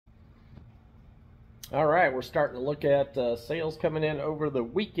All right, we're starting to look at sales coming in over the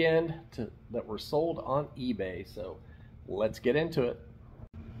weekend that were sold on eBay. So let's get into it.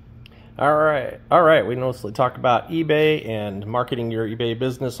 All right. We mostly talk about eBay and marketing your eBay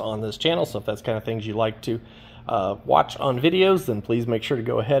business on this channel. So if that's kind of things you like to watch on videos, then please make sure to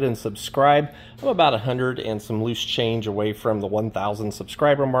go ahead and subscribe. I'm about 100 and some loose change away from the 1,000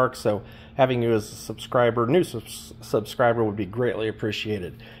 subscriber mark. So having you as a subscriber, new subscriber, would be greatly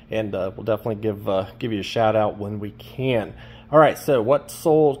appreciated. And we'll definitely give you a shout out when we can. All right, so what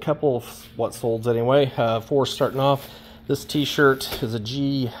sold? Couple of what solds anyway. For starting off, this T-shirt is a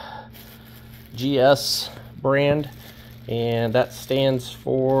GS brand, and that stands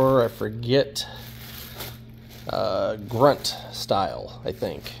for, I forget, grunt style, I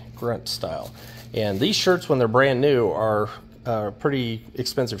think. Grunt style. And these shirts, when they're brand new, are pretty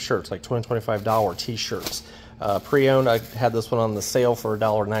expensive shirts, like $20, $25 T-shirts. Pre-owned, I had this one on the sale for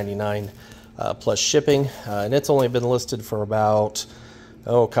 $1.99 plus shipping, and it's only been listed for about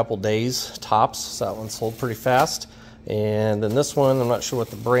a couple days tops, so that one sold pretty fast. And then this one, I'm not sure what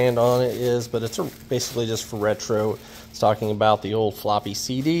the brand on it is, but it's basically just for retro. It's talking about the old floppy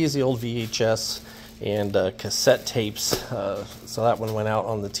CDs, the old VHS, and cassette tapes. So that one went out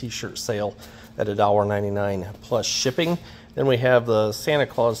on the T-shirt sale at $1.99 plus shipping. Then we have the Santa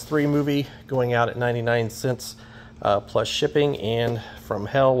Claus 3 movie going out at 99 cents plus shipping, and From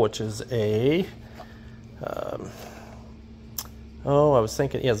Hell, which is a I was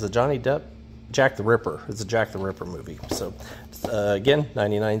thinking, yeah, it's a Johnny Depp, Jack the Ripper. It's a Jack the Ripper movie. So again,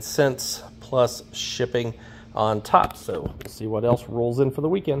 99 cents plus shipping on top. So we'll see what else rolls in for the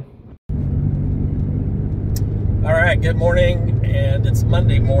weekend. All right, good morning, and it's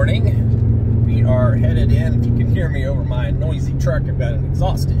Monday morning. We are headed in. If you can hear me over my noisy truck, I've got an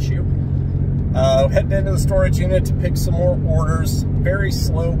exhaust issue. Heading into the storage unit to pick some more orders. Very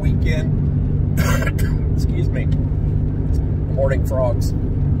slow weekend. Excuse me. Morning frogs.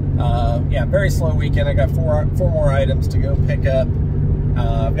 Yeah, very slow weekend. I got four more items to go pick up.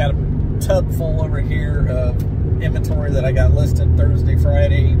 I've got a tub full over here of inventory that I got listed Thursday,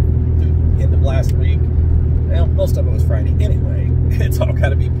 Friday, the end of last week. Well, most of it was Friday anyway. It's all got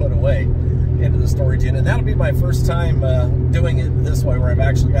to be put away into the storage unit. And that'll be my first time doing it this way, where I've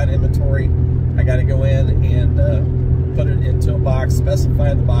actually got inventory. I got to go in and put it into a box,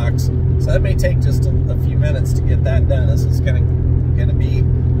 specify the box. So that may take just a few minutes to get that done. This is going to be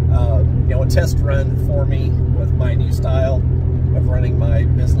you know, a test run for me with my new style of running my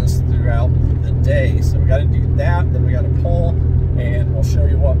business throughout the day. So we got to do that, then we got to pull, and we'll show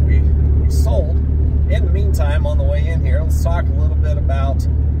you what we sold. In the meantime, on the way in here, let's talk a little bit about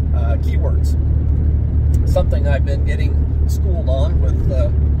keywords. Something I've been getting schooled on with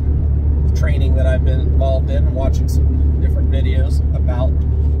the training that I've been involved in, watching some different videos about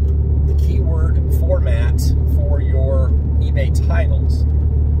the keyword format for your eBay titles.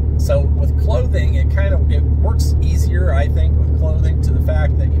 So with clothing, it works easier, I think, with clothing, to the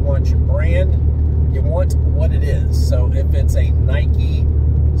fact that you want your brand, you want what it is. So if it's a Nike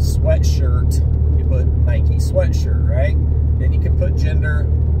sweatshirt, you put Nike sweatshirt, right? Then you can put gender,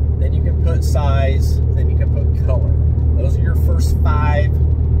 then you can put size, then you can put color. Those are your first 5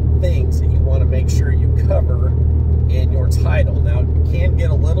 things that you want to make sure you cover in your title. Now, it can get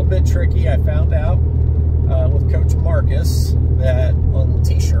a little bit tricky. I found out with Coach Marcus that on the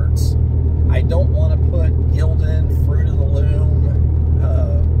T-shirts, I don't want to put Gildan, Fruit of the Loom,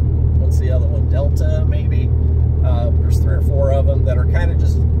 what's the other one, Delta maybe. There's 3 or 4 of them that are kind of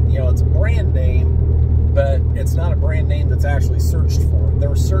just, you know, it's a brand name, but it's not a brand name that's actually searched for.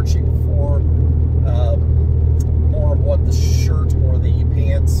 They're searching for more of what the shirt or the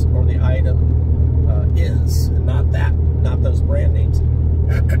pants or the item is, and not those brand names.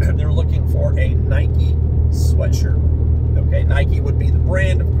 They're looking for a Nike sweatshirt. Okay, Nike would be the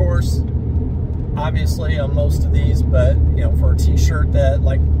brand, of course, obviously, on most of these, but you know, for a T-shirt, that,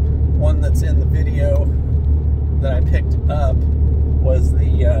 like one that's in the video that I picked up, was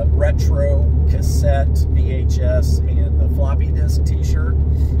the retro cassette VHS and the floppy disk T-shirt.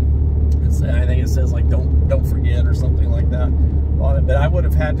 I think it says like don't forget or something like that on it, but I would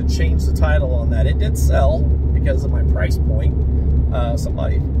have had to change the title on that. It did sell because of my price point.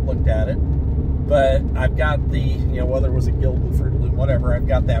 Somebody looked at it, but I've got the, you know, whether it was a Gildan, Fruit of the Loom, whatever, I've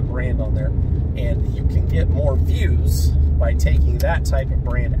got that brand on there, and you can get more views by taking that type of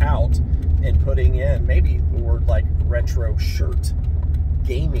brand out and putting in maybe the word like retro shirt,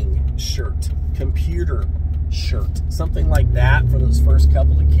 gaming shirt, computer shirt, something like that for those first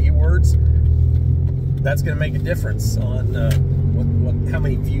couple of keywords. That's going to make a difference on how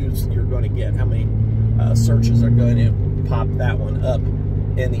many views you're going to get, how many searches are going to pop that one up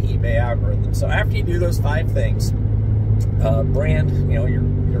in the eBay algorithm. So after you do those 5 things, brand, you know, your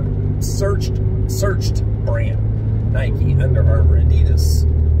searched brand, Nike, Under Armour, Adidas,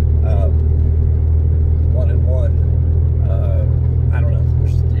 1-in-1, I don't know,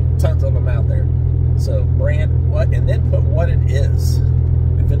 there's tons of them out there. So brand, what, and then put what it is.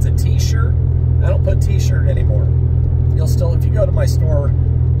 If it's a t-shirt, I don't put t-shirt anymore. You'll still, if you go to my store,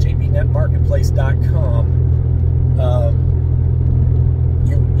 jbnetmarketplace.com,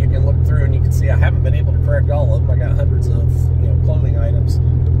 you can look through and you can see I haven't been able to correct all of them. I got hundreds of, you know, clothing items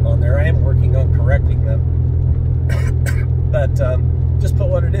on there. I am working on correcting them. But just put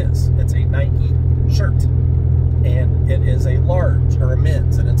what it is. It's a Nike shirt, and it is a large, or a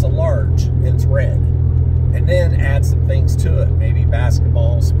men's, and it's a large, and it's red. And then add some things to it, maybe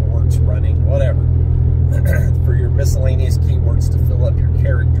basketball, sports, running, whatever, for your miscellaneous keywords to fill up your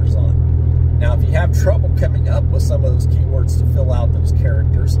characters on. Now, if you have trouble coming up with some of those keywords to fill out those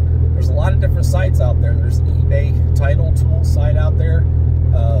characters, there's a lot of different sites out there. There's an eBay title tool site out there.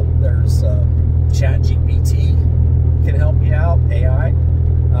 There's ChatGPT can help you out, AI.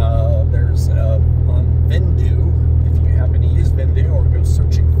 There's on Vendoo, if you happen to use Vendoo or go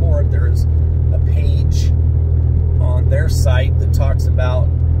searching for it, there is a page on their site that talks about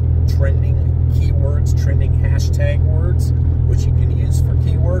trending keywords, trending hashtag words, which you can use for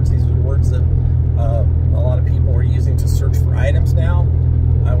keywords. These are words that a lot of people are using to search for items now.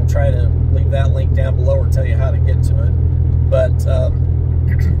 I will try to leave that link down below or tell you how to get to it. But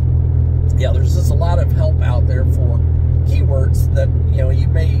yeah, there's just a lot of help out there for keywords that, you know,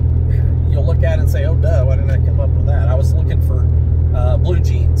 you'll look at it and say, oh duh, why didn't I come up with that? I was looking for blue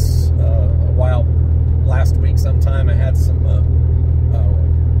jeans a while last week sometime. I had some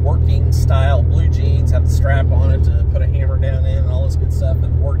working style blue jeans, had the strap on it to put a hammer down in and all this good stuff, and the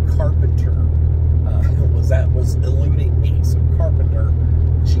word carpenter was eluding me. So carpenter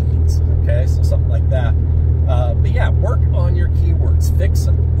jeans, okay, so something like that. But yeah, work on your keywords, fix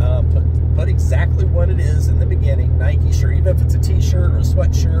them, put exactly what it is in the beginning. Nike shirt, even if it's a t-shirt or a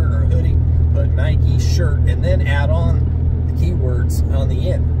sweatshirt or a hoodie, put Nike shirt, and then add on the keywords on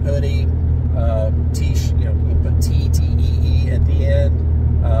the end. Hoodie, t-shirt, you know, you can put T-E-E at the end.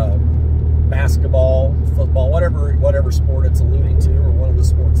 Basketball, football, whatever sport it's alluding to, or one of the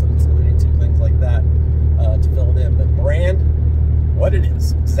sports that it's alluding to, things like that, to fill it in. But brand, what it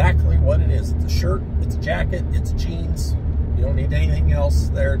is, exactly what it is. It's a shirt, it's a jacket, it's jeans. You don't need anything else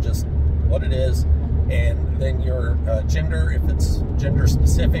there, just what it is. And then your gender, if it's gender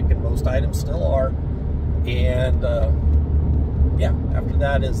specific, and most items still are. And yeah, after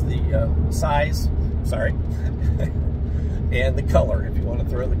that is the size, sorry. And the color, if you want to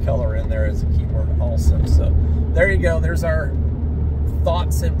throw the color in there as a keyword also. So there you go. There's our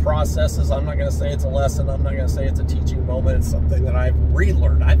thoughts and processes. I'm not going to say it's a lesson. I'm not going to say it's a teaching moment. It's something that I've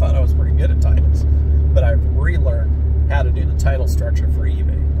relearned. I thought I was pretty good at titles, but I've relearned how to do the title structure for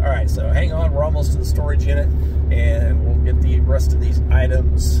eBay. All right, so hang on. We're almost to the storage unit, and we'll get the rest of these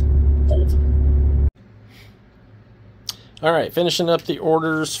items pulled. All right, finishing up the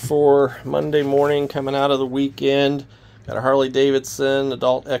orders for Monday morning, coming out of the weekend. Got a Harley Davidson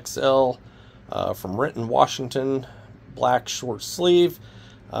Adult XL from Renton, Washington, black short sleeve.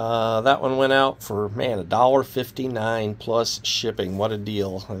 That one went out for, man, $1.59 plus shipping. What a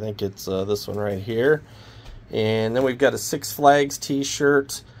deal. I think it's this one right here. And then we've got a Six Flags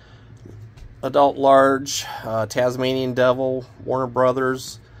t-shirt, adult large, Tasmanian Devil, Warner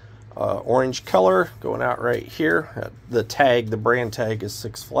Brothers, orange color, going out right here. The tag, the brand tag is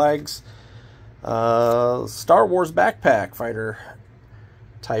Six Flags. Star Wars backpack,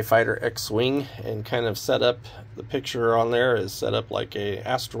 TIE Fighter X-Wing, and kind of set up, the picture on there is set up like a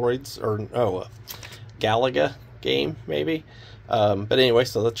asteroids, or a Galaga game, maybe. But anyway,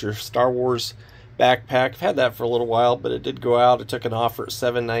 so that's your Star Wars backpack. I've had that for a little while, but it did go out. It took an offer at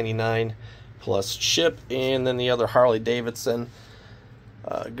 $7.99 plus ship. And then the other Harley Davidson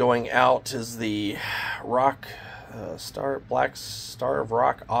going out is the Black Star of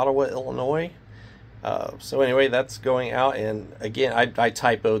Rock, Ottawa, Illinois. So anyway, that's going out, and again, I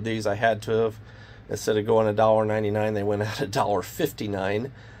typoed these. I had to have, instead of going $1.99, they went out $1.59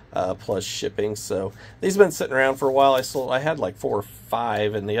 plus shipping. So these have been sitting around for a while. I had like 4 or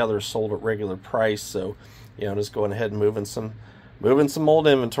 5, and the others sold at regular price. So, you know, just going ahead and moving some old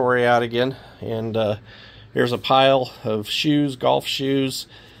inventory out again. And here's a pile of shoes, golf shoes,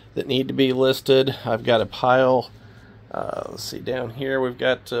 that need to be listed. I've got a pile. Let's see, down here we've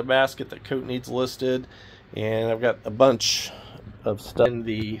got a basket that coat needs listed, and I've got a bunch of stuff in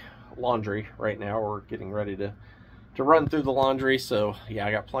the laundry right now. We're getting ready to run through the laundry, so yeah,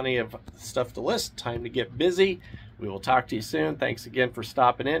 I got plenty of stuff to list. Time to get busy We will talk to you soon. Thanks again for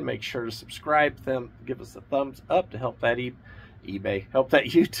stopping in. Make sure to subscribe, give us a thumbs up to help that help that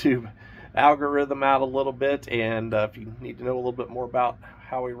YouTube algorithm out a little bit. And if you need to know a little bit more about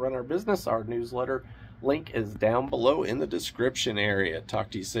how we run our business, our newsletter link is down below in the description area. Talk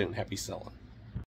to you soon. Happy selling.